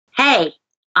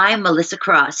I'm Melissa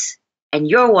Cross, and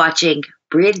you're watching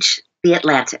Bridge the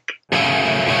Atlantic.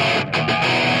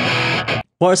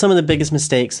 What are some of the biggest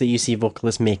mistakes that you see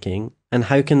vocalists making, and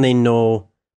how can they know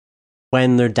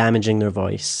when they're damaging their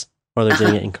voice or they're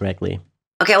doing it incorrectly?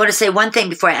 Okay, I want to say one thing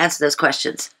before I answer those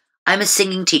questions. I'm a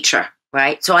singing teacher,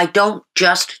 right? So I don't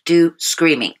just do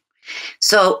screaming.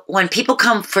 So when people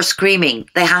come for screaming,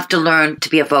 they have to learn to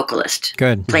be a vocalist.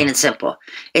 Good. Plain and simple.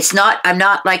 I'm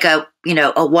not like a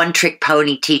one-trick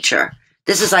pony teacher.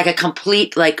 This is like a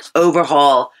complete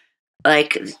overhaul.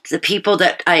 Like the people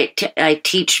that I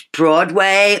teach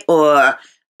Broadway, or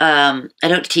I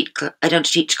don't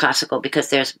teach classical because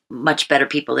there's much better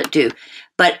people that do.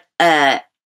 But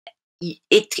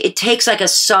it takes like a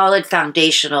solid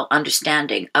foundational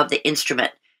understanding of the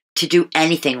instrument to do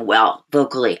anything well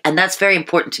vocally. And that's very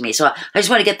important to me. So I just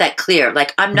want to get that clear.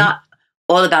 Like, I'm not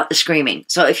all about the screaming.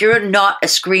 So if you're not a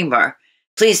screamer,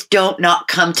 please don't not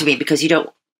come to me because you're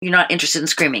not interested in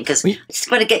screaming, because I just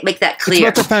want to make that clear.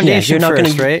 It's about the foundation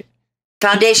first, right?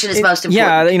 Foundation is most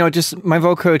important. Yeah, just my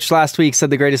vocal coach last week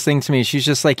said the greatest thing to me. She's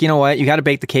just like, you know what? You got to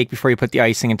bake the cake before you put the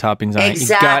icing and toppings on it.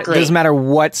 Exactly. It doesn't matter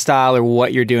what style or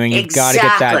what you're doing. You've got to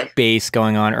get that base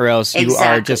going on, or else you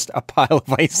are just a pile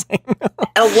of icing.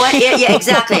 Yeah,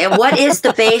 exactly. And what is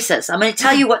the basis? I'm going to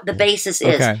tell you what the basis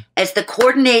is. Okay. It's the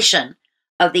coordination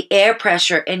of the air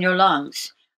pressure in your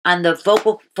lungs and the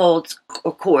vocal folds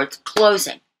or cords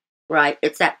closing, right?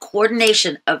 It's that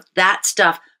coordination of that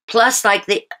stuff, plus like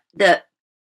the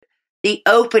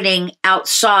opening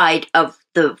outside of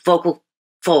the vocal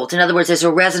folds. In other words, there's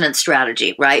a resonance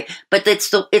strategy, right? But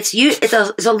it's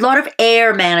a lot of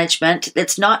air management.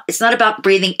 It's not about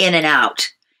breathing in and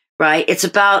out, right? It's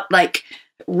about like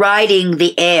riding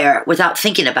the air without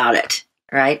thinking about it,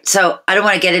 right? So I don't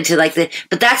want to get into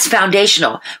but that's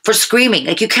foundational for screaming.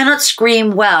 Like, you cannot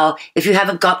scream well if you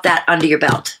haven't got that under your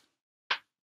belt.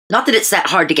 Not that it's that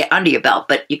hard to get under your belt,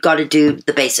 but you've got to do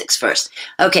the basics first.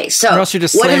 Okay, so... Or else you're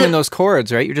just slamming those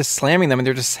chords, right? You're just slamming them, and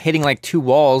they're just hitting like two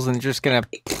walls, and you're just going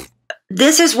to...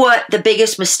 This is what the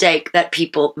biggest mistake that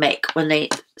people make when they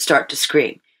start to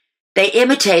scream. They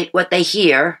imitate what they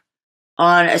hear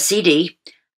on a CD,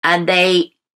 and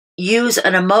they use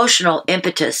an emotional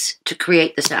impetus to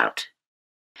create the sound.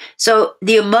 So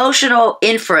the emotional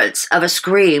inference of a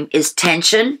scream is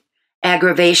tension,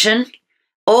 aggravation,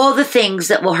 all the things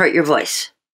that will hurt your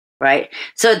voice, right?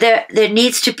 So there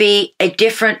needs to be a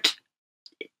different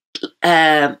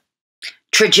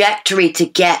trajectory to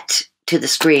get to the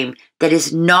scream that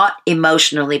is not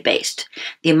emotionally based.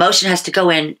 The emotion has to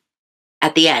go in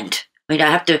at the end. I mean,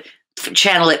 I have to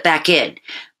channel it back in.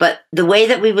 But the way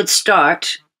that we would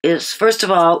start is, first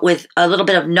of all, with a little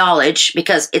bit of knowledge,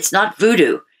 because it's not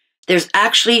voodoo. There's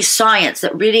actually science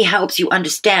that really helps you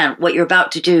understand what you're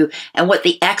about to do and what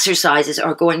the exercises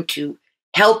are going to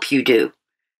help you do.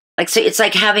 Like, so it's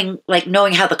like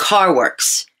knowing how the car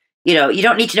works. You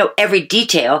don't need to know every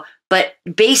detail, but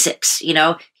basics,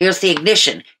 here's the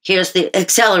ignition, here's the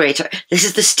accelerator, this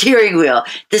is the steering wheel,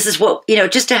 this is what,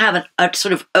 just to have a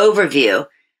sort of overview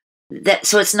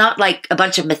so it's not like a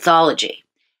bunch of mythology.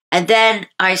 And then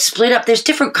I split up, there's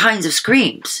different kinds of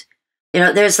screams.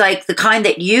 There's like the kind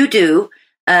that you do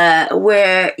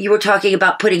where you were talking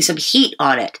about putting some heat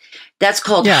on it. That's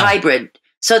called hybrid.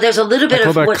 So there's a little bit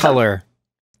of color,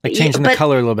 like changing the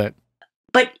color a little bit.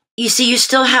 But you see, you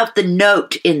still have the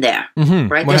note in there,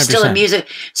 right? 100%. There's still a music.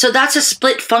 So that's a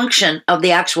split function of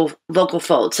the actual vocal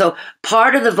fold. So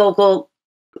part of the vocal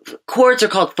cords are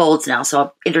called folds now, so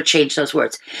I'll interchange those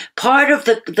words. Part of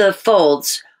the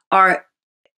folds are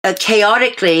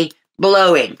chaotically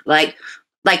blowing, like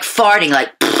farting,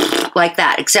 like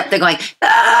that, except they're going,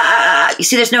 ah. You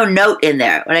see, there's no note in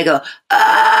there when I go,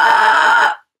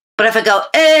 ah. But if I go,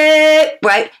 eh,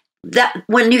 right, that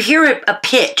when you hear a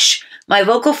pitch, my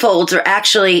vocal folds are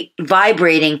actually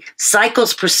vibrating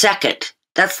cycles per second.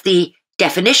 That's the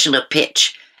definition of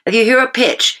pitch. If you hear a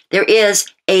pitch, there is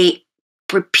a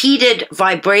repeated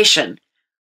vibration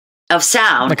of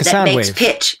sound that makes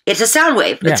pitch. It's a sound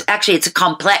wave. Yeah. It's a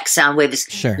complex sound wave.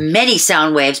 There's many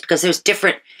sound waves because there's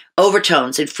different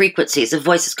overtones and frequencies. The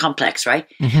voice is complex, right?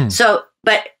 Mm-hmm. So,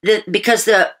 but it's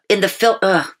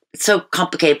so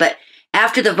complicated. But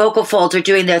after the vocal folds are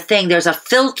doing their thing, there's a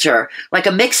filter, like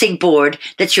a mixing board,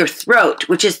 that's your throat,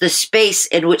 which is the space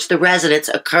in which the resonance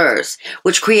occurs,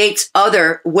 which creates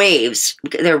other waves.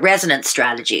 They're resonance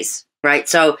strategies, right?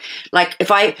 So, like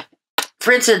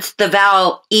for instance, the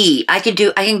vowel E, I can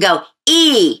go E, I can go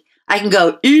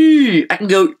E, I can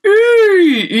go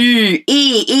E,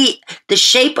 E, E. The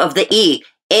shape of the E,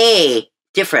 A,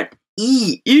 different.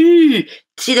 E, E.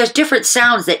 See, there's different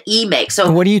sounds that E makes.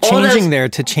 So what are you changing there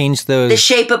to change those? The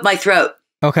shape of my throat.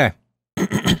 Okay.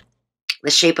 The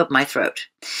shape of my throat.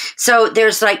 So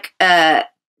there's like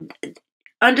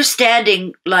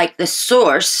understanding like the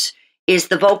source is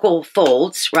the vocal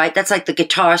folds, right? That's like the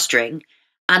guitar string.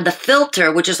 And the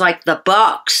filter, which is like the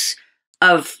box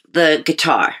of the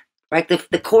guitar, right?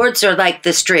 The chords are like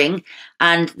the string,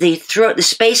 and the throat, the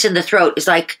space in the throat is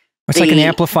like it's like an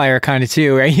amplifier kind of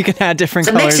too, right? You can add different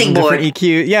colors, mixing board, different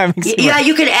EQ. Yeah, yeah.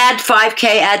 You can add 5K,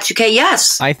 add 2K.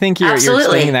 Yes, I think you're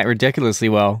explaining that ridiculously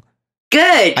well.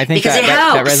 Good. I think because it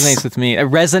helps. That resonates with me. It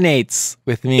resonates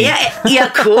with me. Yeah,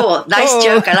 cool. Nice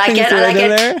joke. I like it. I like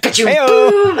it.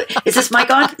 Boom. Is this mic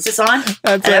on? Is this on?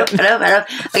 Hello.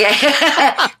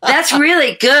 Okay. That's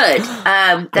really good.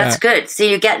 That's good. See,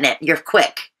 you're getting it. You're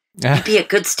quick. You'd be a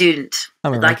good student.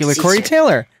 I'm a regular Corey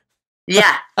Taylor.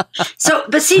 Yeah. So,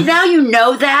 but see, now you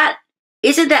know that.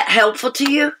 Isn't that helpful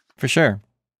to you? For sure.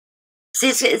 See,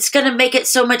 it's going to make it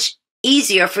so much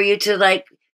easier for you to like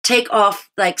take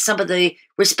off like some of the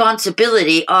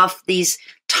responsibility off these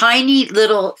tiny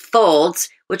little folds,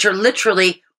 which are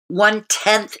literally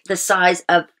 1/10 the size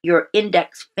of your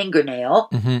index fingernail.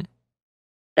 Mm-hmm.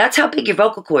 That's how big your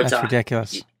vocal cords are. That's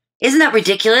ridiculous. Isn't that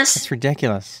ridiculous? It's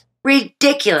ridiculous.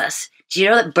 Ridiculous. Do you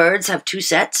know that birds have 2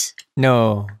 sets?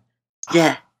 No.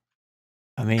 Yeah.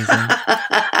 Amazing.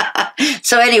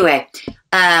 So anyway,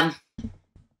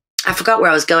 I forgot where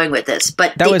I was going with this,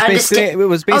 but that was basically it.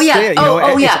 Was basically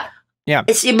yeah.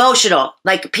 It's emotional.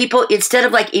 Like people, instead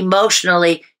of like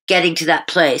emotionally getting to that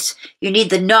place, you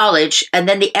need the knowledge and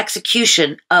then the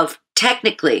execution of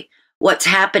technically what's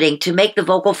happening to make the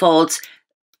vocal folds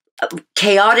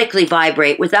chaotically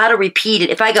vibrate without a repeated.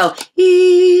 If I go,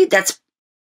 that's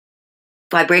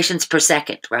vibrations per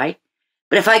second, right?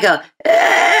 But if I go,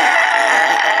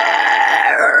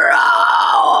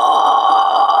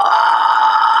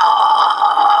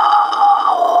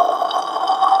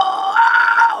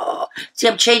 see,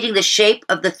 I'm changing the shape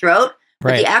of the throat,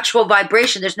 but the actual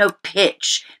vibration, there's no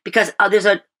pitch because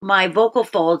my vocal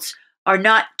folds are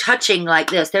not touching like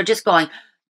this. They're just going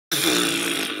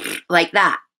like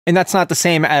that. And that's not the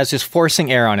same as just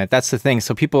forcing air on it. That's the thing.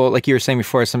 So people, like you were saying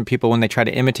before, some people, when they try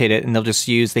to imitate it and they'll just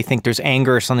they think there's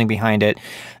anger or something behind it,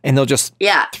 and they'll just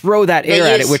throw that air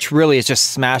at it, which really is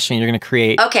just smashing. You're going to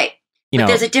create... Okay. But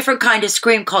there's a different kind of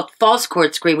scream called false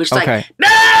chord scream, which is like,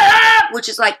 which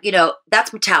is like, that's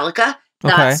Metallica.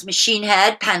 That's Machine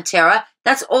Head, Pantera.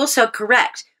 That's also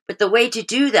correct. But the way to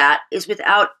do that is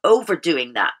without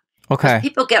overdoing that. Okay.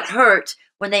 People get hurt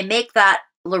when they make that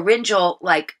laryngeal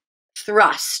like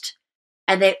thrust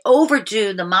and they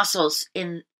overdo the muscles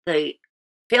in the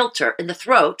filter, in the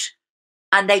throat,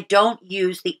 and they don't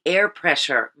use the air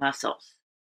pressure muscles.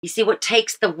 You see, what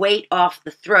takes the weight off the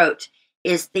throat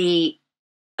is the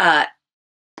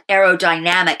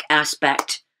aerodynamic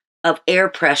aspect of air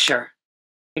pressure.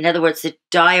 In other words, the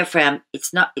diaphragm,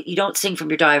 you don't sing from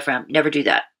your diaphragm. Never do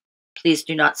that. Please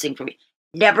do not sing from me.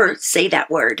 Never say that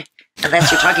word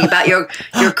unless you're talking about your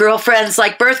girlfriend's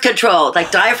like birth control. Like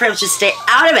diaphragms just stay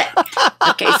out of it.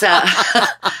 Okay, so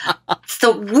it's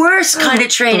the worst kind of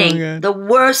training. The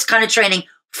worst kind of training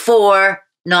for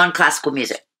non-classical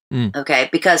music. Okay,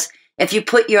 because if you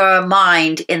put your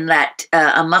mind in that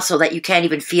a muscle that you can't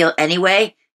even feel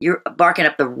anyway, you're barking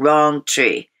up the wrong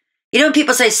tree. You know when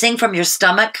people say sing from your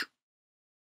stomach?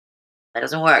 That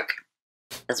doesn't work.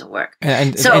 Doesn't work.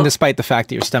 And despite the fact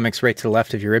that your stomach's right to the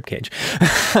left of your ribcage.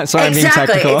 So I'm being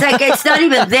technical. It's like it's not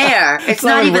even there. It's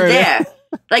not even there.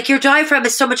 Like your diaphragm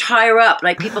is so much higher up.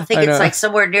 Like people think it's like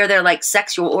somewhere near their like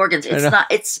sexual organs. It's not.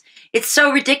 It's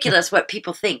so ridiculous what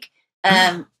people think.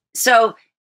 But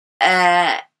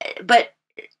there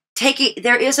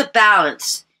is a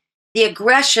balance. The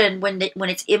aggression when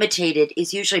it's imitated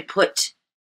is usually put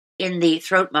in the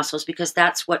throat muscles because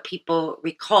that's what people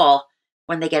recall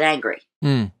when they get angry.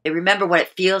 They remember what it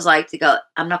feels like to go,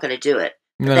 I'm not going to do it.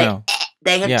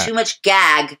 They have too much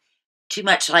gag, too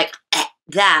much like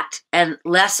that, and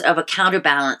less of a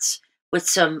counterbalance with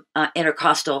some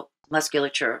intercostal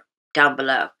musculature down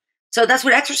below. So that's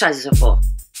what exercises are for,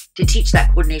 to teach that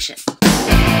coordination.